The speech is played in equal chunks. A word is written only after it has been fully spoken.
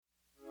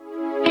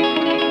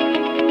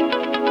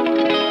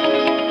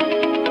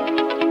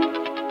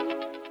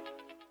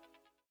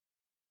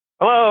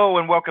Hello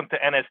and welcome to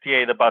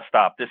NSTA, The Bus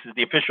Stop. This is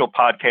the official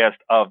podcast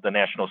of the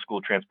National School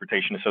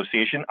Transportation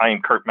Association. I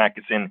am Kurt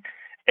Mackinson,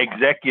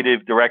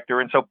 Executive Director,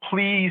 and so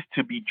pleased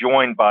to be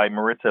joined by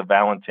Maritza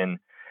Valentin.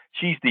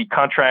 She's the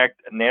Contract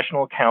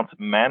National Accounts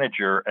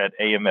Manager at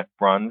AMF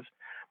Bruns,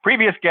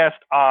 previous guest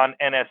on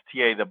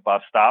NSTA, The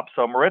Bus Stop.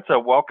 So Maritza,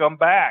 welcome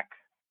back.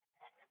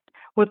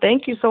 Well,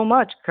 thank you so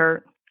much,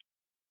 Kurt.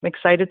 I'm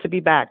excited to be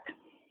back.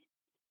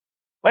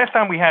 Last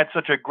time we had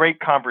such a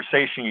great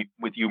conversation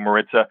with you,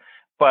 Maritza,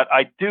 but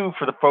I do,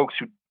 for the folks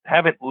who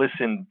haven't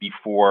listened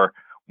before,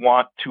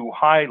 want to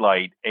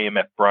highlight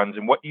AMF Bruns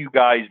and what you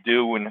guys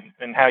do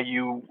and how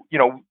you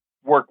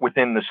work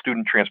within the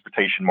student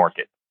transportation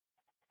market.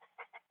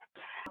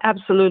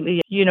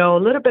 Absolutely. A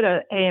little bit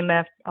of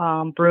AMF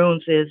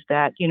Bruns is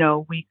that,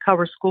 we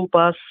cover school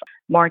bus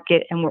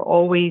market and we're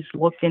always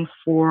looking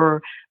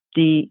for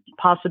the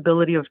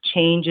possibility of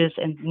changes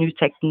and new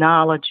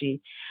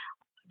technology.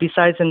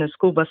 Besides in the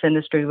school bus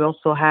industry, we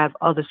also have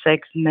other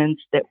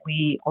segments that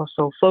we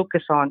also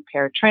focus on: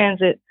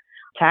 paratransit,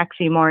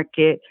 taxi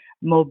market,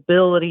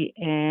 mobility,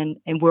 and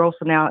we're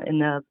also now in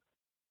the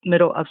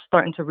middle of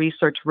starting to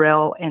research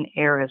rail and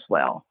air as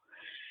well.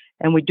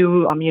 And we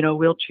do,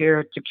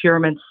 wheelchair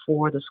procurement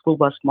for the school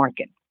bus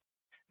market.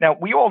 Now,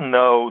 we all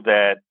know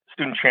that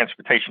student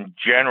transportation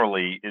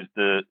generally is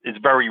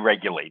very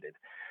regulated,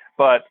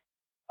 but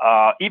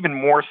even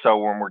more so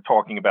when we're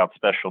talking about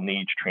special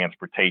needs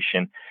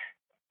transportation.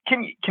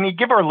 Can you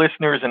give our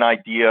listeners an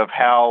idea of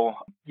how,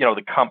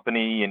 the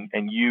company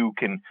and you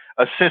can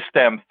assist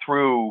them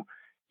through,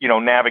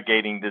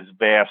 navigating this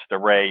vast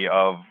array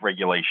of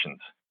regulations?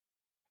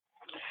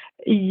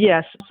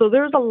 Yes. So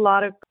there's a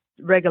lot of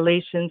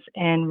regulations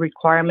and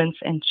requirements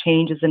and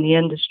changes in the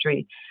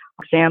industry.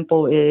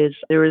 Example is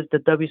there is the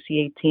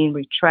WC18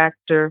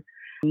 retractor,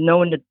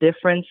 knowing the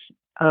difference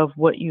of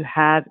what you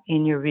have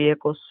in your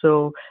vehicle.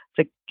 So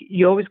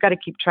you always got to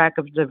keep track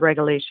of the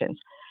regulations.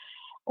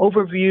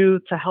 Overview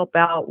to help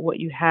out what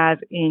you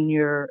have in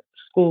your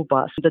school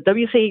bus. The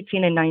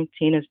WC18 and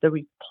 19 is the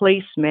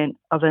replacement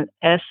of an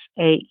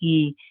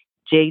SAE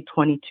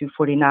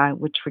J2249,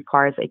 which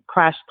requires a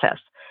crash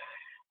test.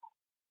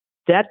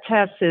 That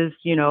test is,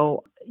 you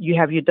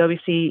have your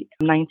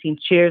WC19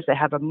 chairs that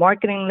have a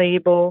marketing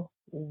label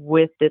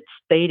with it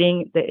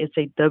stating that it's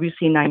a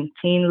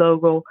WC19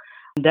 logo.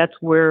 That's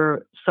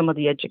where some of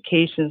the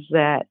educations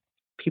that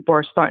people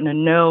are starting to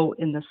know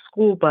in the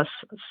school bus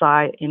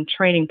side in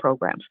training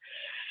programs.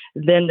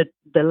 Then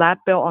the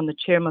lap belt on the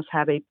chair must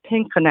have a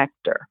pin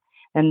connector.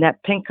 And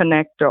that pin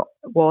connector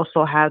will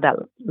also have, that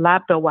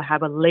lap belt will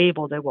have a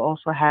label that will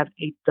also have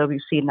a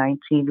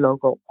WC19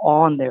 logo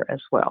on there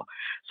as well.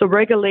 So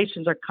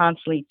regulations are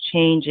constantly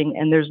changing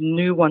and there's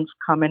new ones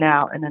coming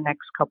out in the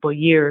next couple of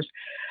years.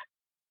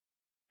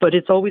 But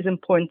it's always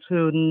important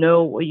to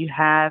know what you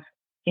have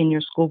in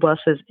your school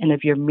buses and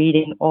if you're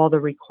meeting all the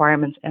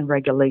requirements and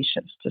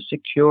regulations to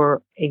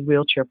secure a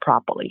wheelchair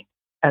properly,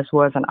 as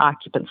well as an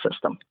occupant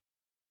system.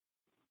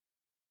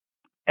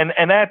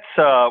 And that's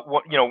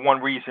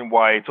one reason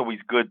why it's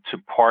always good to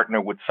partner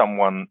with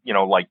someone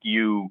like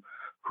you,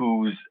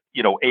 who's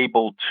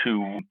able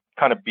to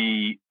kind of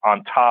be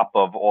on top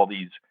of all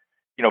these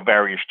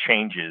various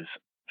changes.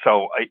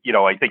 So I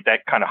think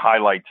that kind of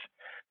highlights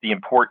the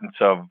importance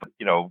of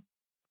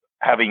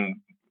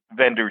having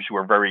vendors who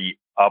are very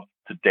up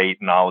to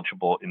date,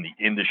 knowledgeable in the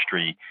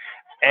industry.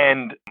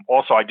 And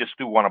also, I just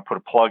do want to put a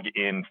plug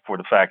in for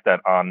the fact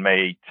that on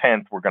May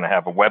 10th, we're going to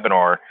have a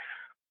webinar,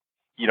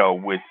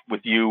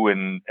 with you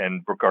and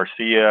Brooke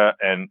Garcia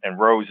and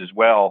Rose as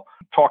well,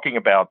 talking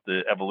about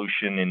the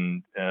evolution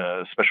in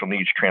special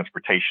needs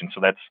transportation.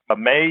 So that's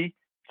May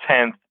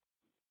 10th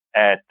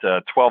at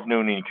 12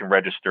 noon, and you can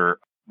register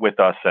with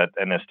us at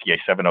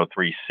NSTA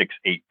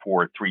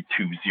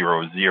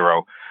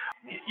 703-684-3200.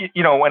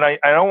 And I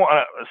don't want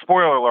to,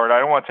 spoiler alert, I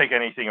don't want to take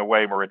anything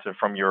away, Maritza,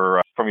 from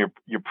your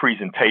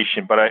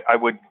presentation, but I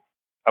would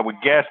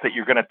guess that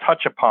you're going to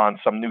touch upon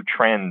some new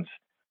trends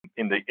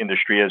in the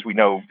industry. As we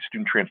know,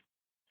 student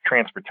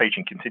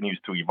transportation continues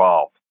to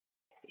evolve.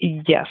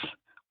 Yes,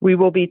 we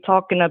will be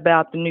talking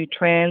about the new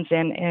trends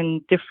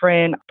and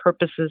different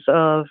purposes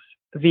of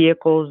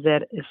vehicles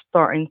that is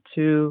starting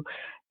to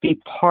be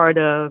part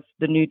of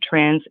the new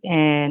trends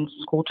and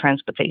school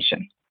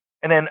transportation.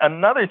 And then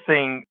another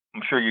thing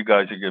I'm sure you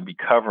guys are going to be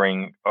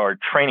covering are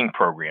training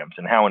programs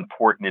and how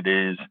important it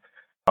is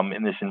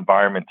in this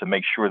environment to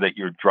make sure that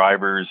your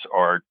drivers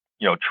are,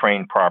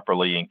 trained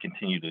properly and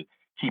continue to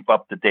keep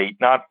up to date,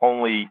 not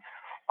only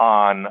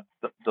on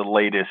the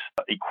latest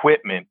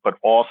equipment, but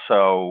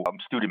also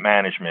student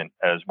management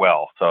as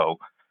well. So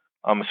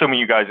I'm assuming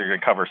you guys are going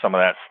to cover some of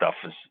that stuff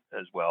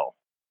as well.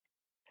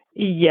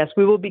 Yes,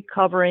 we will be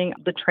covering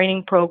the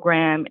training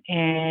program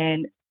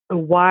and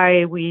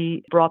why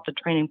we brought the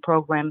training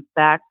program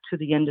back to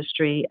the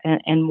industry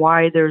and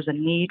why there's a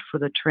need for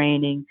the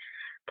training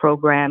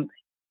program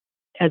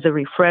as a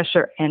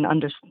refresher and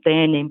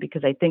understanding,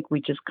 because I think we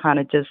just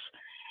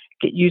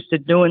get used to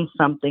doing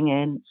something,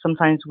 and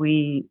sometimes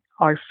we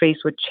are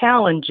faced with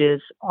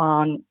challenges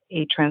on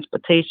a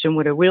transportation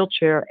with a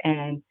wheelchair,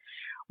 and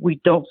we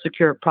don't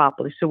secure it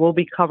properly. So we'll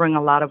be covering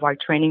a lot of our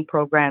training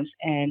programs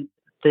and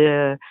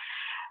the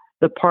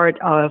part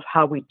of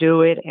how we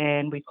do it,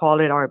 and we call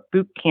it our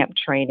boot camp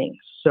training.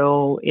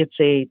 So it's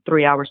a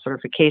 3-hour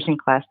certification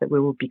class that we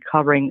will be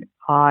covering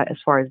as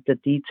far as the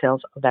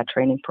details of that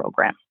training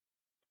program.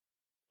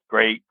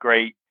 Great,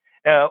 great.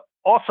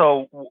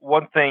 Also,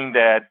 one thing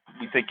that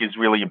we think is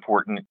really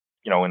important,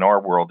 in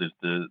our world is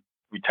the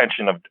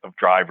retention of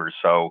drivers.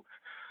 So,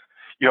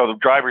 the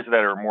drivers that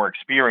are more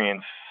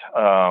experienced,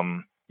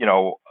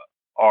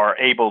 are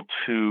able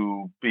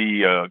to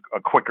be a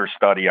quicker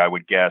study, I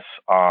would guess,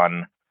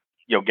 on,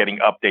 getting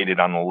updated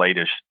on the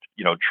latest,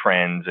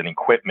 trends and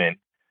equipment.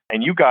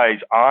 And you guys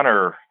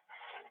honor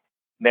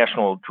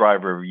National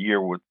Driver of the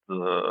Year with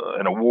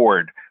an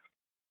award.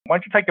 Why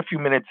don't you take a few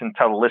minutes and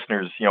tell the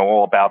listeners,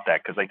 all about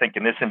that? Because I think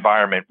in this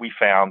environment we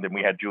found, and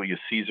we had Julius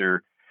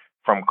Caesar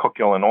from Cook,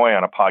 Illinois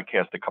on a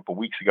podcast a couple of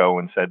weeks ago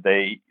and said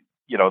they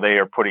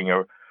are putting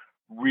a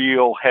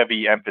real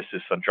heavy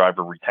emphasis on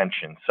driver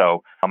retention.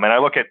 So, and I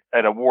look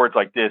at awards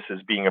like this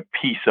as being a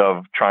piece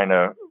of trying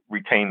to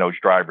retain those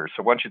drivers.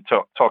 So why don't you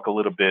talk a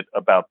little bit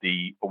about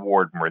the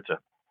award, Maritza?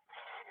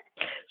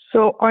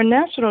 So our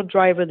National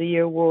Driver of the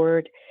Year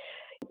award,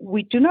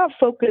 we do not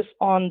focus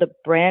on the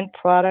brand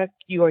product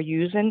you are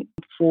using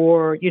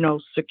for,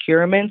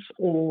 securements,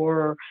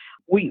 or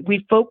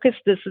we focus,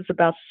 this is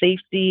about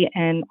safety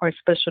and our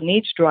special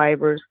needs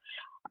drivers.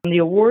 The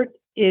award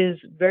is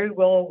very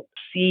well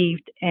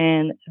received,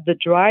 and the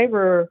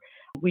driver,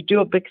 we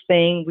do a big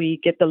thing. We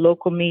get the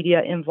local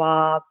media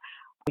involved.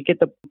 We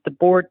get the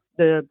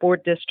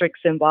board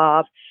districts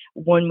involved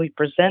when we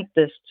present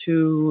this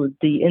to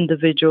the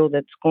individual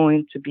that's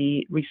going to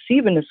be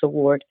receiving this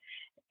award.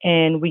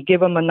 And we give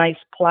them a nice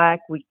plaque.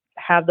 We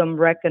have them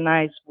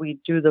recognized. We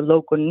do the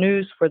local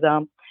news for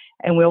them.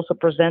 And we also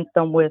present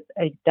them with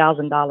a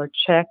 $1,000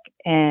 check.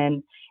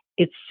 And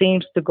it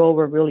seems to go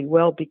over really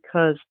well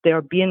because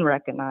they're being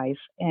recognized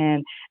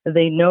and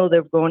they know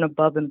they're going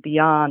above and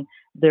beyond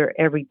their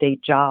everyday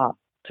job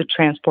to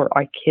transport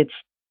our kids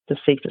the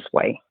safest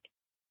way.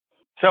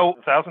 So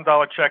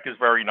 $1,000 check is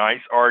very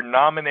nice. Are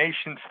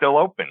nominations still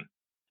open?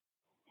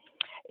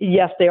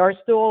 Yes, they are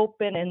still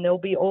open, and they'll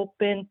be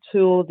open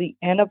till the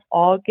end of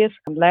August.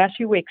 Last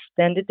year, we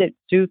extended it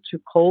due to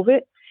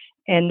COVID,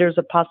 and there's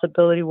a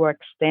possibility we'll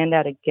extend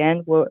that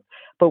again.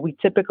 But we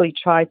typically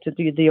try to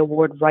do the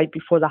award right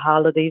before the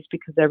holidays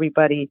because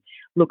everybody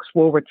looks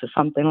forward to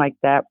something like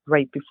that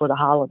right before the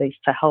holidays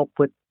to help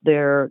with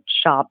their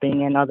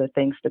shopping and other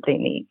things that they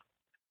need.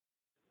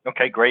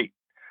 Okay, great.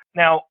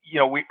 Now,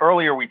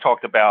 we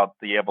talked about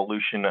the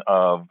evolution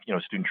of,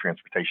 student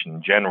transportation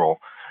in general,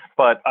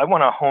 but I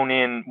want to hone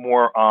in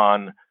more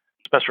on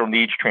special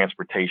needs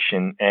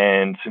transportation.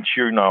 And since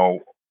you're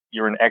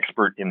an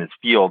expert in this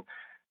field,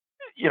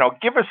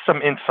 give us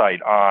some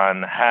insight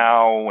on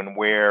how and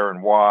where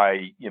and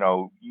why,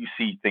 you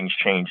see things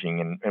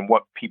changing and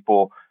what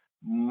people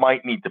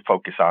might need to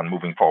focus on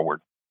moving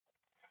forward.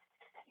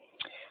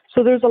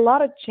 So there's a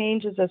lot of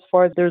changes as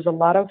far as there's a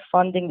lot of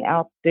funding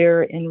out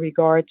there in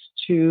regards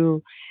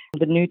to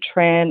the new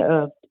trend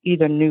of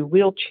either new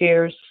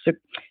wheelchairs,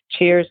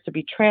 chairs to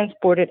be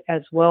transported,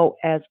 as well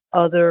as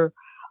other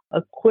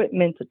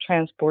equipment to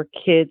transport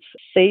kids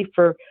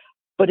safer.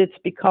 But it's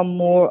become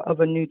more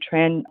of a new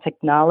trend,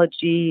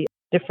 technology,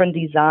 different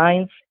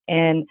designs.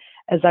 And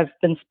as I've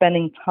been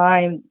spending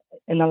time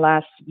in the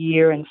last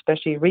year, and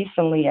especially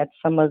recently at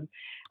some of the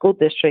school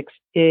districts,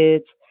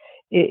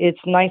 it's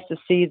nice to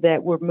see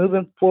that we're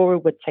moving forward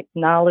with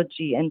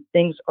technology and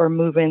things are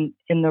moving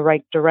in the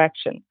right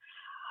direction.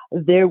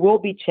 There will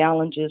be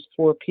challenges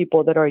for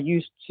people that are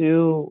used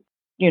to,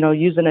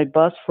 using a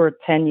bus for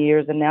 10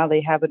 years and now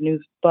they have a new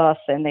bus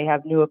and they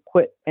have new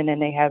equipment and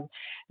they have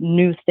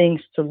new things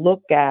to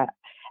look at.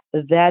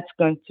 That's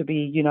going to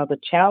be, the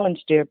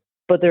challenge there,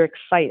 but they're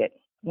excited.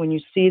 When you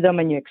see them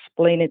and you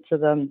explain it to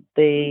them,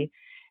 they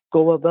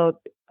go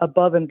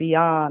above and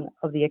beyond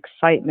of the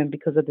excitement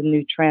because of the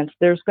new trends.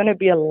 There's going to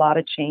be a lot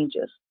of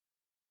changes.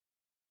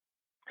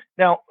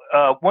 Now,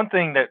 one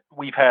thing that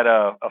we've had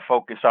a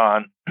focus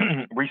on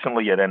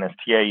recently at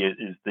NSTA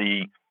is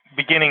the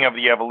beginning of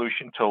the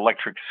evolution to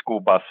electric school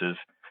buses.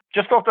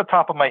 Just off the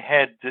top of my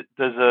head, does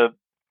the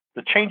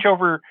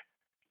changeover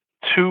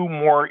to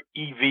more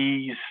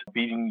EVs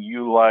being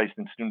utilized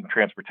in student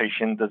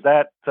transportation, does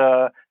that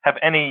have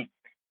any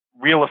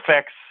real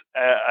effects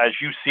as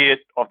you see it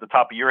off the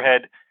top of your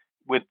head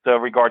with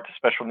regard to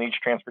special needs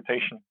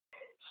transportation?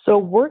 So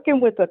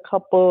working with a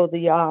couple of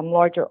the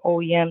larger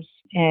OEMs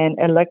and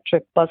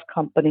electric bus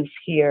companies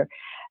here,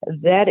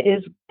 that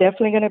is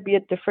definitely going to be a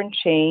different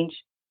change.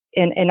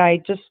 And I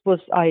just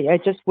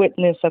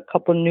witnessed a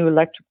couple new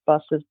electric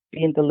buses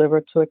being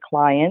delivered to a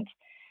client,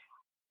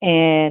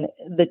 and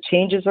the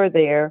changes are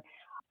there.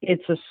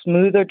 It's a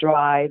smoother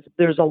drive.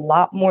 There's a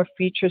lot more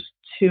features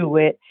to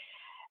it.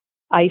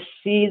 I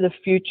see the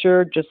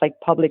future, just like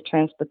public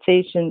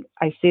transportation,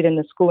 I see it in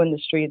the school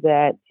industry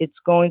that it's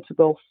going to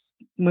go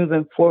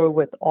moving forward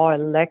with all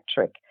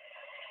electric.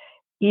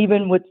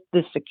 even with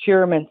the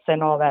securements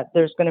and all that,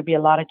 there's going to be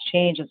a lot of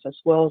changes as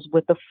well as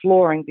with the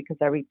flooring because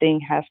everything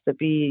has to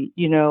be,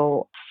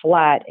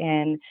 flat.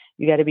 And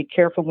you got to be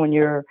careful when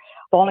you're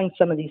falling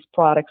some of these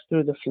products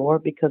through the floor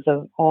because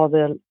of all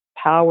the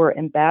power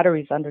and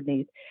batteries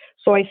underneath.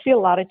 So I see a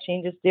lot of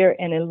changes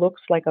there, and it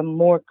looks like a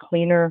more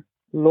cleaner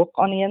look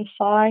on the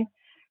inside.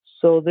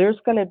 So there's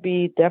going to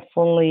be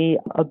definitely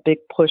a big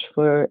push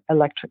for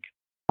electric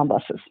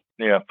buses.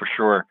 Yeah, for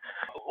sure.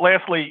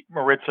 Lastly,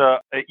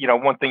 Maritza,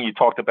 one thing you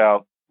talked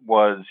about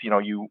was,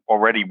 you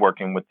already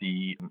working with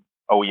the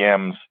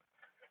OEMs,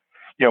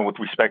 with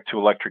respect to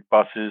electric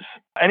buses.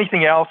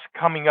 Anything else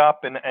coming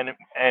up?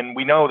 And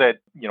we know that,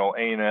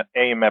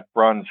 AMF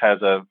Bruns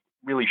has a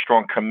really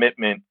strong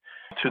commitment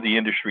to the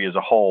industry as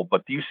a whole.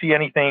 But do you see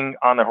anything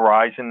on the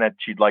horizon that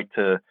you'd like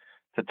to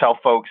tell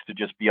folks to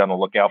just be on the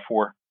lookout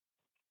for?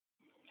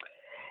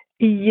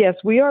 Yes,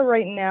 we are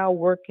right now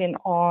working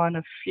on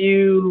a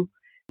few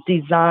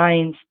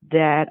designs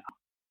that,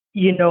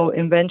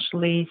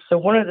 eventually. So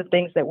one of the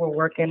things that we're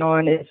working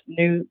on is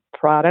new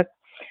product.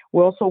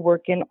 We're also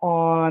working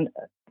on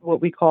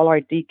what we call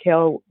our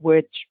decal,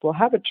 which will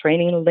have a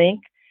training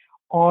link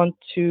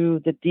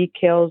onto the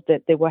decals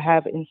that they will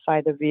have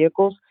inside the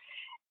vehicles.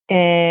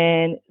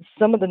 And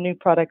some of the new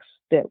products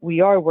that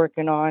we are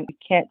working on, we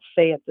can't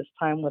say at this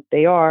time what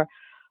they are,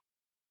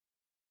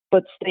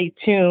 but stay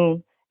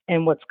tuned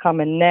and what's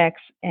coming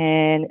next.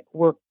 And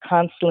we're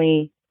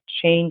constantly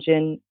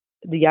changing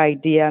the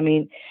idea. I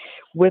mean,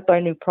 with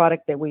our new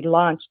product that we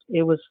launched,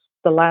 it was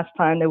the last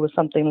time there was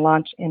something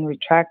launched in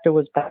retractor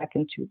was back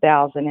in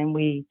 2000, and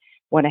we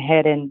went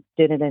ahead and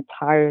did an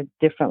entire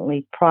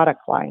differently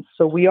product line.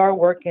 So we are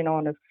working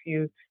on a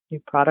few new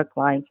product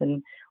lines,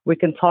 and we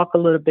can talk a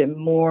little bit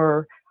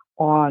more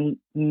on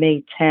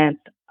May 10th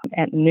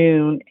at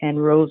noon,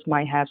 and Rose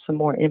might have some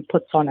more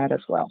inputs on that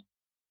as well.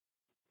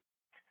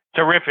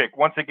 Terrific.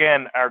 Once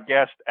again, our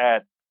guest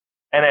at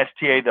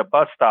NSTA, the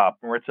bus stop,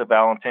 Maritza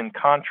Valentin,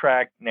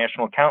 Contract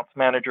National Accounts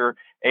Manager,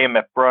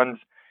 AMF Bruns.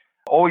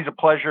 Always a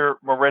pleasure,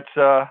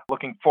 Maritza.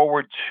 Looking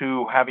forward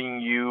to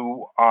having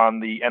you on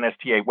the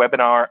NSTA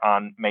webinar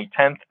on May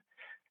 10th.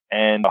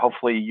 And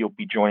hopefully you'll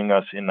be joining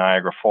us in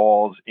Niagara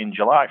Falls in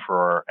July for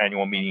our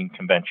annual meeting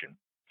convention.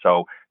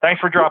 So thanks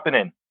for dropping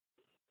in.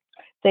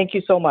 Thank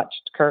you so much,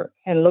 Kurt.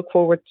 And look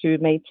forward to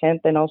May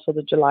 10th and also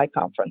the July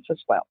conference as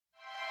well.